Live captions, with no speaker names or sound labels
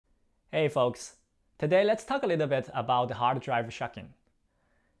Hey folks, today let's talk a little bit about the hard drive shucking.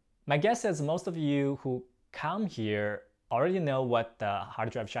 My guess is most of you who come here already know what the hard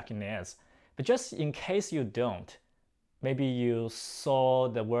drive shucking is, but just in case you don't, maybe you saw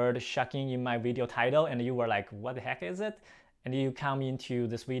the word shucking in my video title and you were like, what the heck is it? And you come into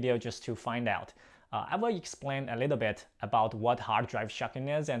this video just to find out. I will explain a little bit about what hard drive shucking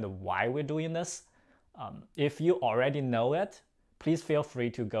is and why we're doing this. If you already know it, please feel free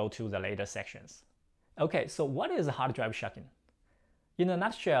to go to the later sections. Okay, so what is hard drive shucking? In a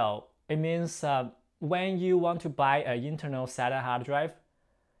nutshell, it means when you want to buy an internal SATA hard drive,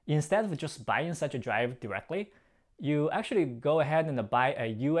 instead of just buying such a drive directly, you actually go ahead and buy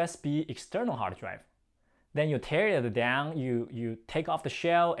a USB external hard drive. Then you tear it down, you take off the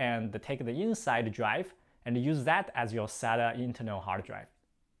shell and take the inside drive and use that as your SATA internal hard drive.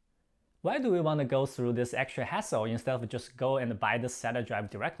 Why do we want to go through this extra hassle instead of just go and buy the SATA drive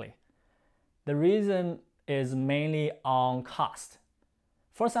directly? The reason is mainly on cost.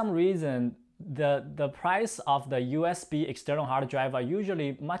 For some reason, the price of the USB external hard drive are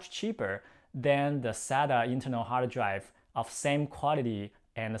usually much cheaper than the SATA internal hard drive of same quality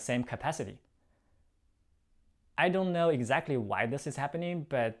and the same capacity. I don't know exactly why this is happening,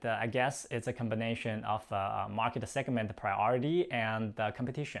 but I guess it's a combination of market segment priority and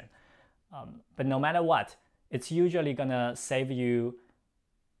competition. But no matter what, it's usually gonna save you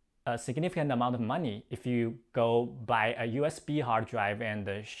a significant amount of money if you go buy a USB hard drive and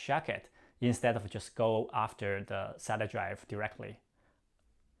shuck it instead of just go after the SATA drive directly.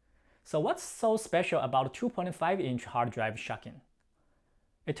 So what's so special about 2.5-inch hard drive shucking?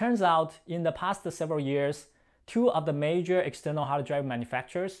 It turns out in the past several years, two of the major external hard drive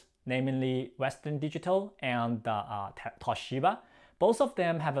manufacturers, namely Western Digital and Toshiba, both of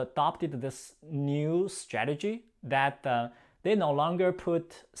them have adopted this new strategy that they no longer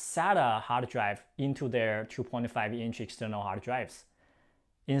put SATA hard drive into their 2.5-inch external hard drives.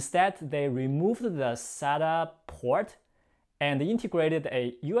 Instead, they removed the SATA port and integrated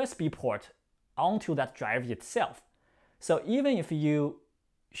a USB port onto that drive itself. So even if you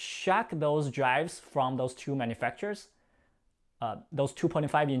shuck those drives from those two manufacturers, those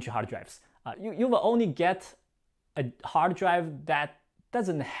 2.5-inch hard drives, you will only get a hard drive that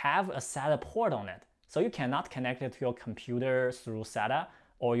doesn't have a SATA port on it. So you cannot connect it to your computer through SATA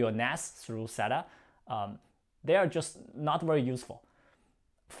or your NAS through SATA. They are just not very useful.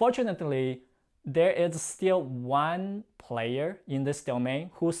 Fortunately, there is still one player in this domain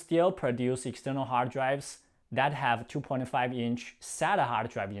who still produce external hard drives that have 2.5-inch SATA hard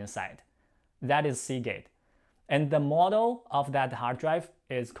drive inside. That is Seagate. And the model of that hard drive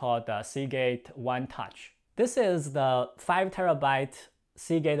is called the Seagate One Touch. This is the 5 terabyte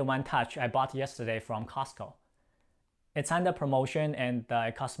Seagate One Touch I bought yesterday from Costco. It's under promotion and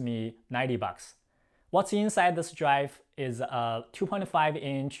it cost me $90. What's inside this drive is a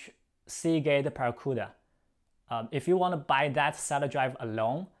 2.5-inch Seagate Barracuda. If you want to buy that SATA drive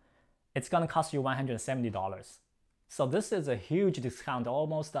alone, it's going to cost you $170. So this is a huge discount,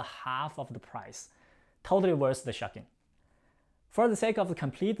 almost half of the price. Totally worth the shucking. For the sake of the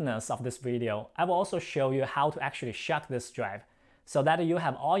completeness of this video, I will also show you how to actually shuck this drive so that you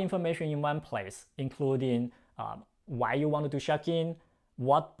have all information in one place, including why you want to do shucking,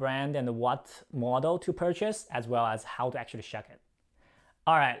 what brand and what model to purchase, as well as how to actually shuck it.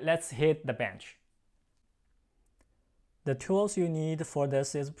 All right, let's hit the bench. The tools you need for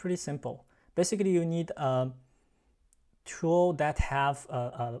this is pretty simple. Basically, you need a tool that have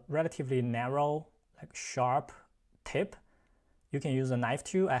a relatively narrow, sharp tip. You can use a knife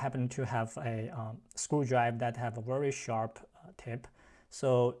too. I happen to have a screwdriver that have a very sharp tip.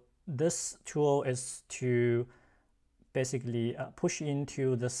 So this tool is to basically push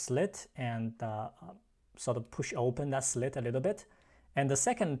into the slit and sort of push open that slit a little bit. And the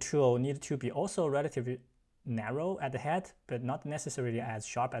second tool needs to be also relatively narrow at the head, but not necessarily as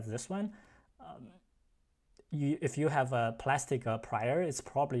sharp as this one. If you have a plastic plier, it's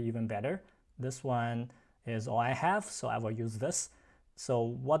probably even better. This one is all I have, so I will use this. So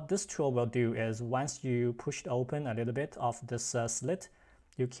what this tool will do is once you push open a little bit of this slit,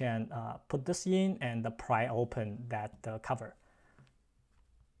 you can put this in and pry open that cover.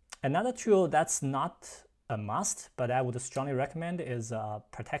 Another tool that's not a must, but I would strongly recommend is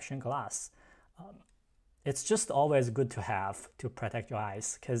protection glass. It's just always good to have to protect your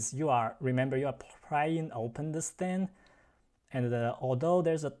eyes because remember you are prying open this thing, and although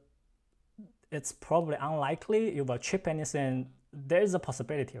it's probably unlikely you will chip anything, there's a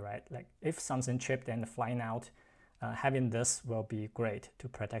possibility, right? Like if something chipped and flying out, having this will be great to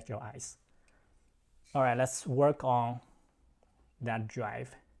protect your eyes. All right, let's work on that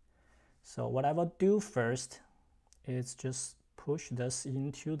drive. So what I will do first is just push this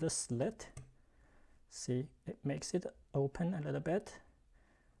into the slit. See, it makes it open a little bit.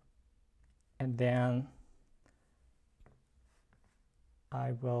 And then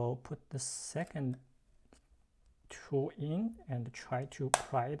I will put the second tool in and try to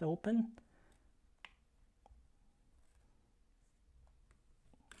pry it open.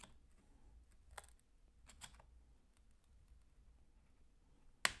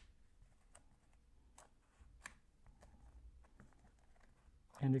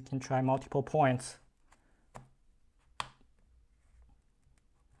 And you can try multiple points.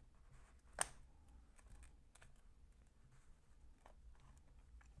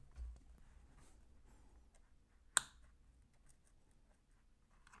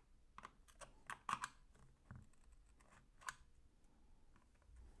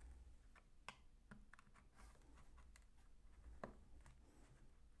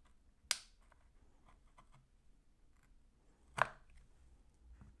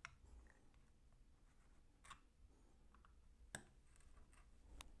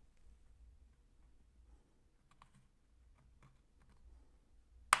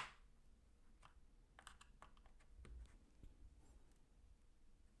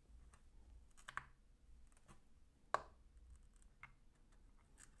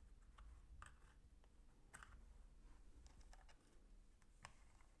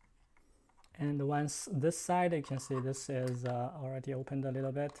 And once this side, you can see this is already opened a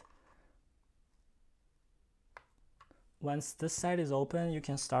little bit. Once this side is open, you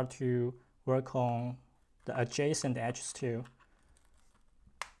can start to work on the adjacent edges too.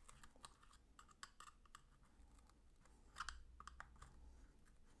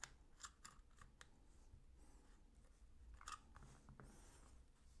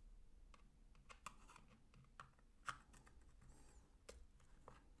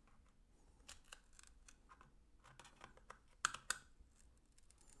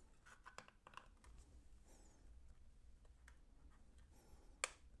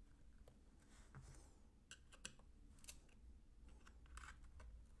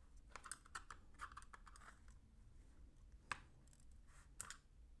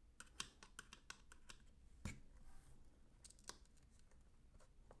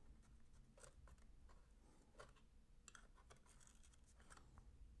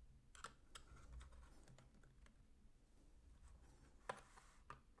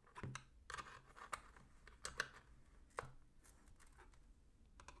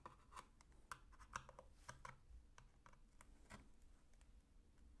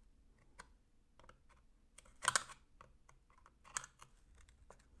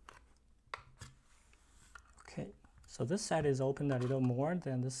 Okay, so this side is opened a little more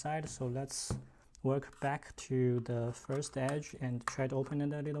than this side, so let's work back to the first edge and try to open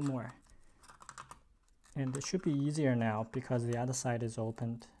it a little more. And it should be easier now because the other side is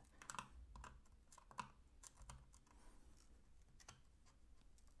opened.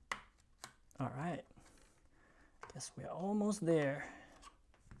 All right, guess we're almost there.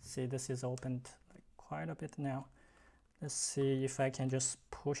 See, this is opened like quite a bit now. Let's see if I can just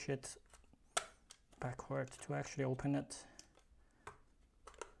push it backward to actually open it.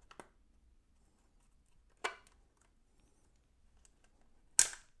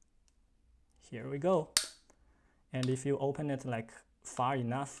 Here we go. And if you open it like far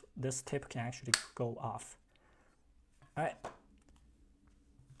enough, this tip can actually go off. All right.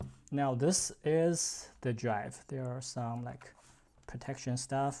 Now this is the drive. There are some like protection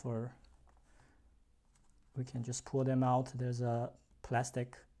stuff, or we can just pull them out. There's a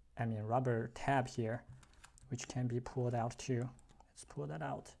rubber tab here, which can be pulled out too. Let's pull that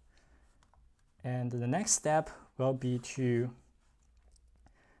out. And the next step will be to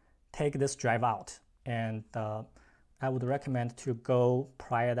take this drive out. And I would recommend to go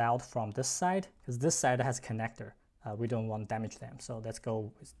pry it out from this side, because this side has a connector. We don't want to damage them. So let's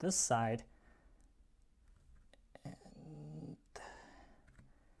go with this side and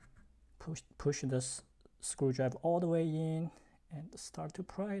push this screwdriver all the way in and start to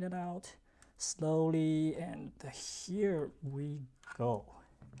pry it out slowly. And here we go.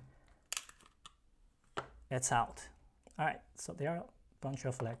 It's out. All right, so there are a bunch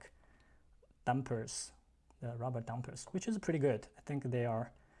of like dampers, the rubber dampers, which is pretty good. I think they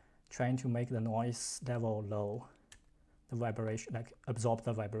are trying to make the noise level low, the vibration, like absorb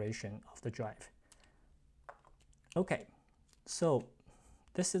the vibration of the drive. Okay, so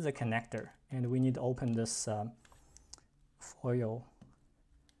this is a connector, and we need to open this foil.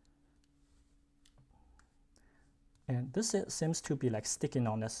 And this seems to be like sticking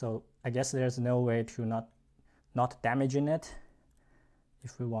on this, so I guess there's no way to not damaging it.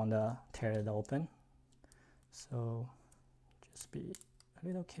 if we want to tear it open. So just be a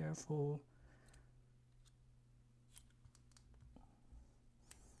little careful.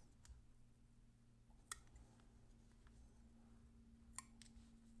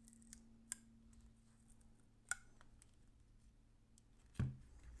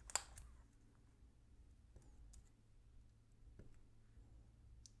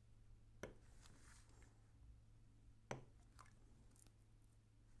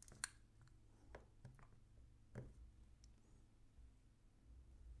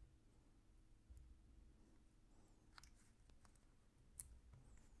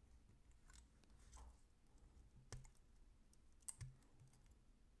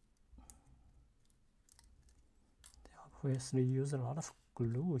 Obviously use a lot of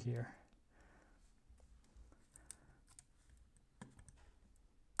glue here.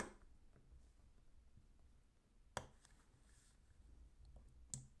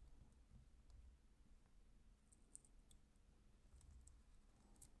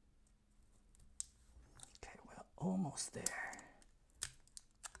 Okay, we're almost there.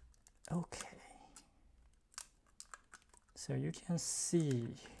 Okay. So you can see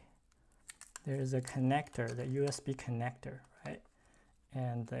there's a connector, the USB connector, right?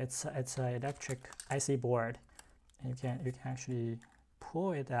 And it's an electric IC board. And you can actually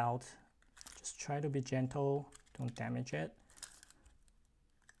pull it out. Just try to be gentle, don't damage it.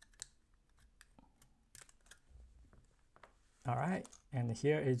 All right, and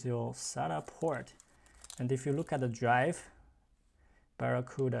here is your SATA port. And if you look at the drive,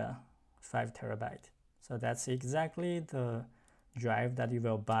 Barracuda 5 terabyte. So that's exactly the drive that you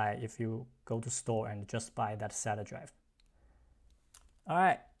will buy if you go to store and just buy that SATA drive. All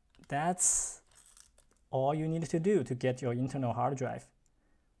right, that's all you need to do to get your internal hard drive.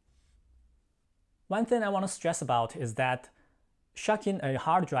 One thing I want to stress about is that shucking a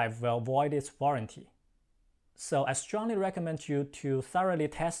hard drive will void its warranty. So I strongly recommend you to thoroughly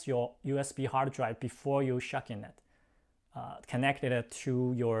test your USB hard drive before you shucking it. Connect it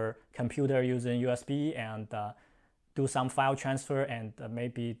to your computer using USB and do some file transfer and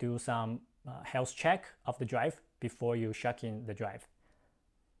maybe do some health check of the drive before you shucking the drive.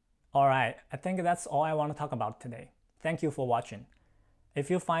 All right, I think that's all I want to talk about today. Thank you for watching. If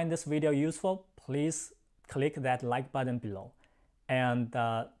you find this video useful, please click that like button below. And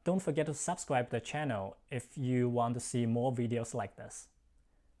don't forget to subscribe to the channel if you want to see more videos like this.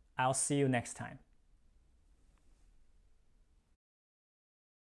 I'll see you next time.